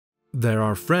There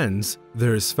are friends,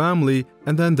 there is family,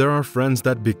 and then there are friends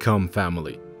that become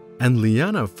family. And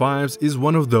Lianna Fives is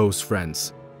one of those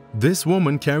friends. This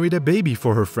woman carried a baby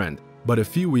for her friend, but a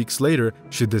few weeks later,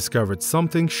 she discovered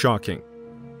something shocking.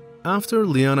 After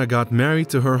Lianna got married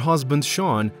to her husband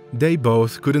Shaun, they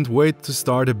both couldn't wait to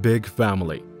start a big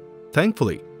family.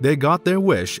 Thankfully, they got their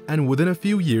wish, and within a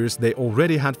few years, they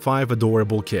already had 5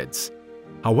 adorable kids.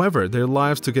 However, their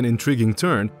lives took an intriguing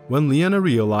turn when Lianna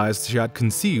realized she had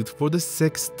conceived for the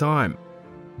 6th time.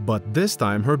 But this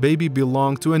time, her baby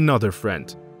belonged to another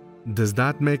friend. Does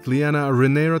that make Lianna a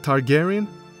Rhaenyra Targaryen?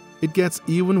 It gets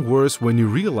even worse when you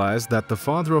realize that the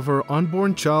father of her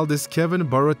unborn child is Kevin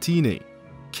Barattini.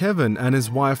 Kevin and his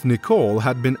wife Nicole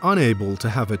had been unable to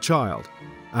have a child.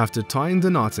 After tying the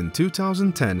knot in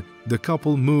 2010, the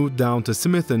couple moved down to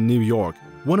Smithton, New York,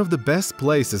 one of the best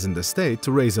places in the state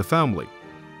to raise a family.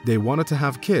 They wanted to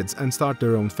have kids and start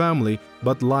their own family,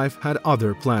 but life had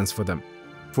other plans for them.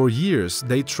 For years,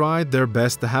 they tried their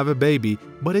best to have a baby,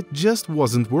 but it just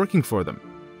wasn't working for them.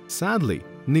 Sadly,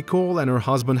 Nicole and her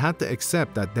husband had to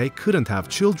accept that they couldn't have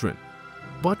children.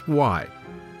 But why?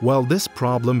 Well, this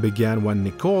problem began when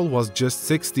Nicole was just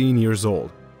 16 years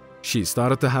old. She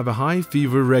started to have a high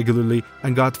fever regularly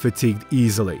and got fatigued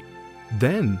easily.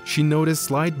 Then, she noticed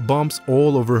slight bumps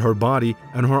all over her body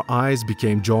and her eyes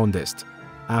became jaundiced.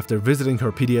 After visiting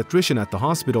her pediatrician at the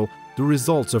hospital, the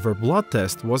results of her blood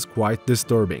test was quite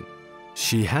disturbing.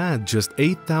 She had just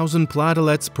 8,000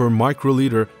 platelets per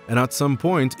microliter, and at some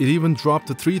point it even dropped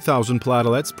to 3,000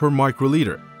 platelets per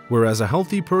microliter, whereas a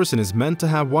healthy person is meant to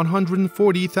have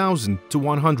 140,000 to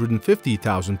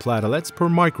 150,000 platelets per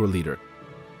microliter.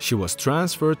 She was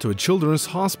transferred to a children's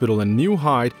hospital in New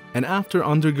Hyde, and after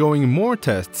undergoing more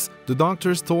tests, the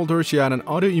doctors told her she had an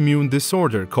autoimmune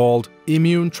disorder called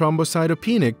immune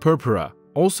thrombocytopenic purpura,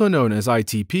 also known as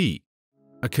ITP,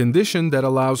 a condition that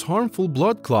allows harmful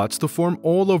blood clots to form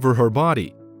all over her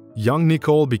body. Young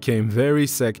Nicole became very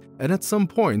sick, and at some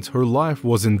point her life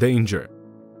was in danger.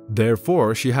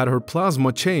 Therefore, she had her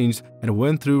plasma changed and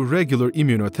went through regular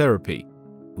immunotherapy.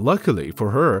 Luckily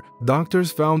for her, doctors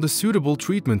found a suitable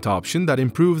treatment option that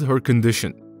improved her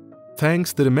condition.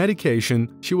 Thanks to the medication,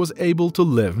 she was able to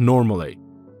live normally.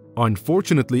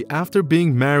 Unfortunately, after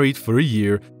being married for a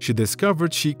year, she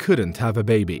discovered she couldn't have a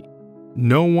baby.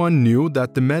 No one knew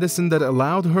that the medicine that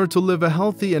allowed her to live a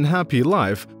healthy and happy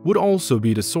life would also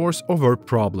be the source of her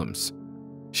problems.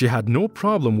 She had no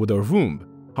problem with her womb.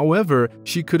 However,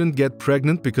 she couldn't get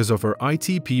pregnant because of her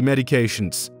ITP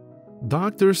medications.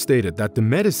 Doctors stated that the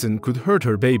medicine could hurt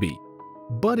her baby.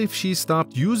 But if she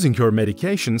stopped using her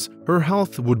medications, her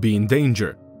health would be in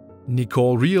danger.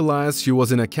 Nicole realized she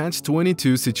was in a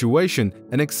catch-22 situation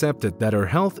and accepted that her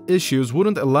health issues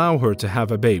wouldn't allow her to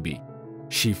have a baby.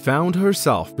 She found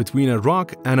herself between a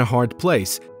rock and a hard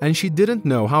place, and she didn't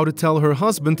know how to tell her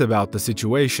husband about the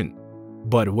situation.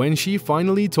 But when she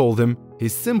finally told him, he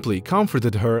simply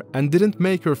comforted her and didn't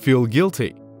make her feel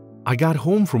guilty. I got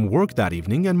home from work that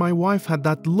evening and my wife had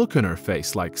that look on her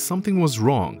face like something was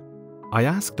wrong. I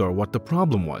asked her what the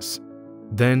problem was.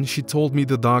 Then she told me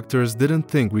the doctors didn't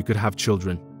think we could have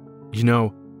children. You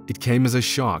know, it came as a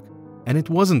shock, and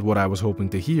it wasn't what I was hoping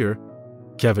to hear,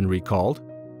 Kevin recalled.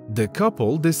 The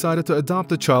couple decided to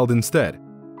adopt a child instead.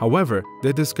 However,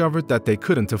 they discovered that they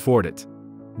couldn't afford it.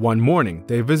 One morning,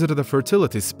 they visited a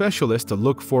fertility specialist to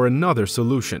look for another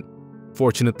solution.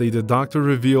 Fortunately, the doctor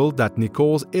revealed that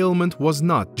Nicole's ailment was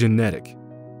not genetic.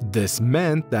 This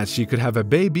meant that she could have a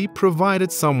baby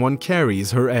provided someone carries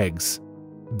her eggs.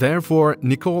 Therefore,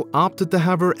 Nicole opted to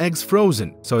have her eggs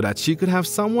frozen so that she could have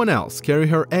someone else carry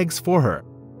her eggs for her.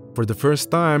 For the first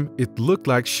time, it looked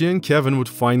like she and Kevin would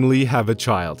finally have a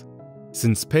child.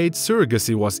 Since paid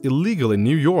surrogacy was illegal in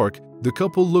New York, the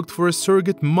couple looked for a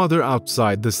surrogate mother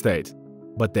outside the state.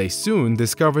 But they soon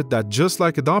discovered that just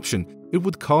like adoption, it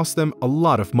would cost them a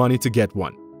lot of money to get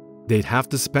one. They'd have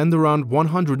to spend around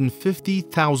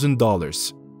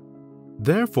 $150,000.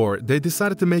 Therefore, they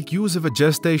decided to make use of a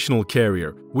gestational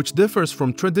carrier, which differs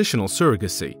from traditional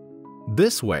surrogacy.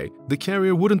 This way, the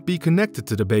carrier wouldn't be connected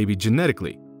to the baby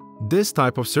genetically. This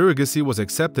type of surrogacy was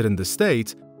accepted in the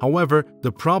States, however,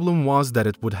 the problem was that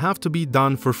it would have to be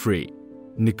done for free.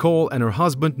 Nicole and her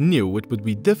husband knew it would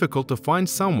be difficult to find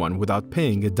someone without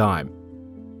paying a dime.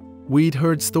 We'd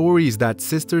heard stories that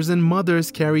sisters and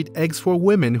mothers carried eggs for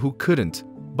women who couldn't,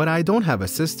 but I don't have a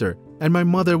sister, and my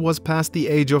mother was past the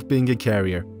age of being a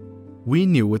carrier. We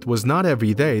knew it was not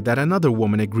every day that another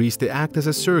woman agrees to act as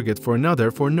a surrogate for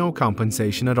another for no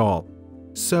compensation at all.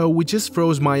 So we just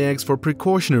froze my eggs for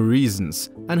precautionary reasons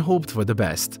and hoped for the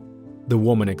best, the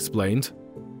woman explained.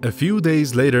 A few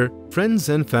days later, friends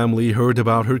and family heard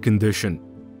about her condition.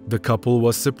 The couple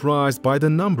was surprised by the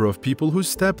number of people who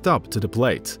stepped up to the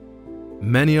plate.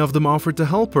 Many of them offered to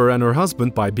help her and her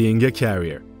husband by being a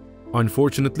carrier.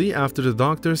 Unfortunately, after the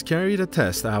doctors carried a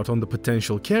test out on the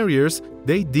potential carriers,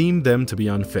 they deemed them to be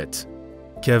unfit.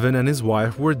 Kevin and his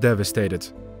wife were devastated.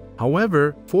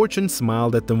 However, fortune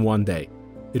smiled at them one day.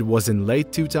 It was in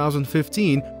late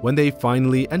 2015 when they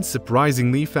finally and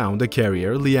surprisingly found a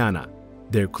carrier, Lianna,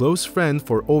 their close friend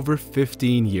for over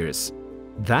 15 years.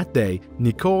 That day,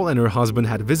 Nicole and her husband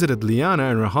had visited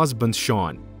Lianna and her husband,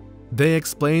 Shaun. They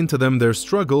explained to them their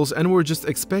struggles and were just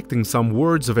expecting some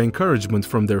words of encouragement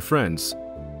from their friends.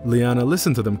 Lianna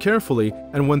listened to them carefully,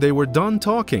 and when they were done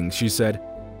talking, she said,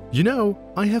 "You know,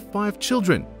 I have 5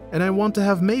 children, and I want to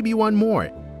have maybe one more.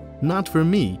 Not for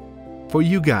me, for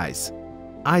you guys.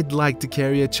 I'd like to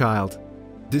carry a child."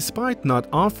 Despite not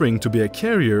offering to be a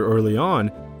carrier early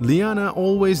on, Lianna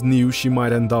always knew she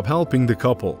might end up helping the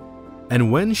couple. And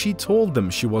when she told them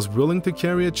she was willing to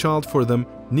carry a child for them,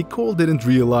 Nicole didn't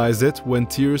realize it when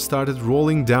tears started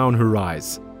rolling down her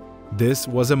eyes. This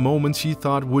was a moment she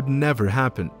thought would never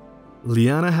happen.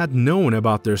 Lianna had known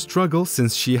about their struggle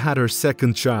since she had her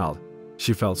second child.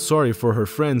 She felt sorry for her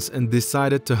friends and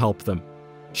decided to help them.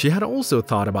 She had also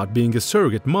thought about being a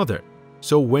surrogate mother,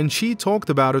 so when she talked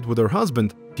about it with her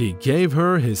husband, he gave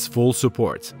her his full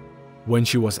support. When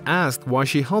she was asked why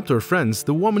she helped her friends,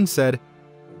 the woman said,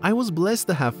 "I was blessed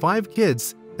to have 5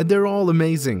 kids, and they're all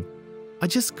amazing. I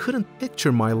just couldn't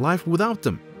picture my life without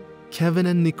them. Kevin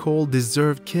and Nicole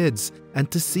deserved kids,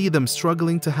 and to see them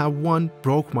struggling to have one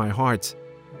broke my heart.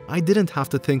 I didn't have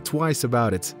to think twice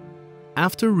about it."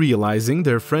 After realizing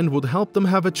their friend would help them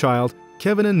have a child,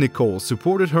 Kevin and Nicole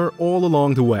supported her all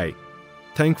along the way.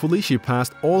 Thankfully, she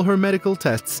passed all her medical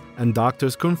tests and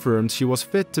doctors confirmed she was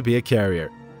fit to be a carrier.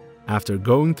 After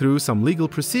going through some legal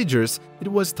procedures,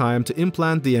 it was time to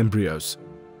implant the embryos.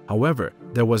 However,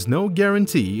 there was no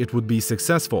guarantee it would be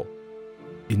successful.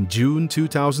 In June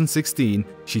 2016,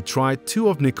 she tried 2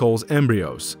 of Nicole's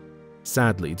embryos.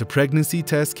 Sadly, the pregnancy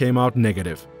test came out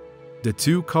negative. The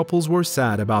 2 couples were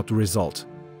sad about the result.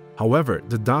 However,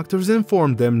 the doctors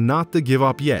informed them not to give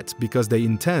up yet because they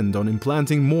intend on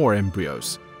implanting more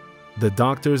embryos. The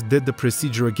doctors did the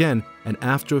procedure again, and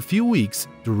after a few weeks,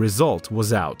 the result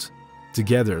was out.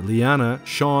 Together, Lianna,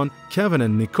 Shaun, Kevin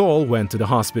and Nicole went to the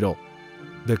hospital.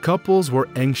 The couples were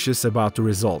anxious about the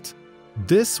result.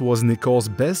 This was Nicole's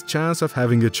best chance of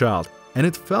having a child, and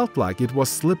it felt like it was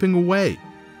slipping away.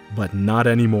 But not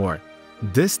anymore.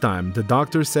 This time, the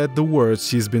doctor said the words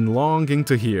she's been longing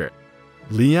to hear.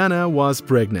 Lianna was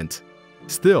pregnant.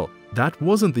 Still, that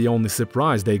wasn't the only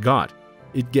surprise they got.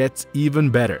 It gets even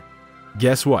better.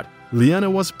 Guess what?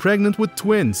 Lianna was pregnant with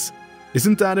twins.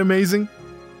 Isn't that amazing?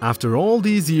 After all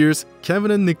these years,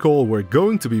 Kevin and Nicole were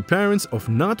going to be parents of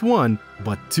not 1,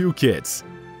 but 2 kids.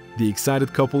 The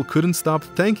excited couple couldn't stop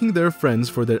thanking their friends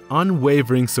for their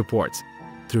unwavering support.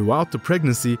 Throughout the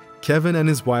pregnancy, Kevin and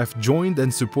his wife joined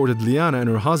and supported Lianna and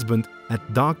her husband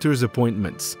at doctor's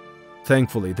appointments.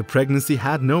 Thankfully, the pregnancy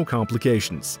had no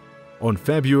complications. On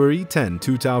February 10,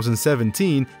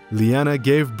 2017, Lianna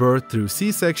gave birth through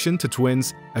C-section to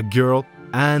twins, a girl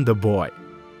and a boy.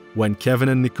 When Kevin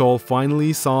and Nicole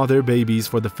finally saw their babies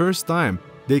for the first time,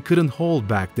 they couldn't hold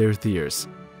back their tears.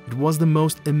 It was the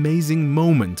most amazing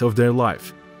moment of their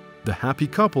life. The happy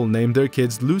couple named their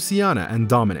kids Luciana and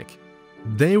Dominic.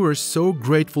 They were so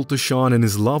grateful to Shaun and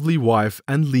his lovely wife,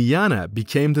 and Lianna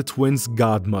became the twins'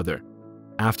 godmother.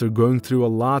 After going through a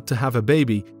lot to have a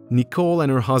baby, Nicole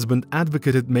and her husband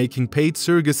advocated making paid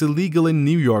surrogacy legal in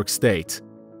New York State.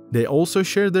 They also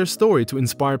shared their story to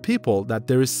inspire people that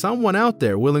there is someone out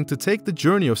there willing to take the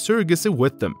journey of surrogacy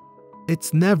with them.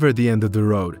 It's never the end of the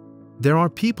road. There are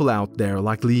people out there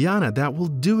like Lianna that will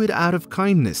do it out of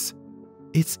kindness.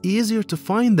 It's easier to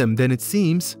find them than it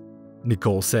seems,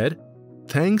 Nicole said.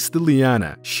 Thanks to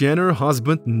Lianna, she and her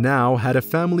husband now had a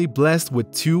family blessed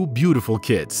with 2 beautiful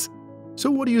kids. So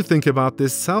what do you think about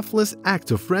this selfless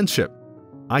act of friendship?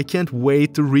 I can't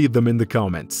wait to read them in the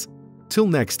comments. Till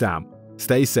next time,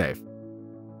 stay safe.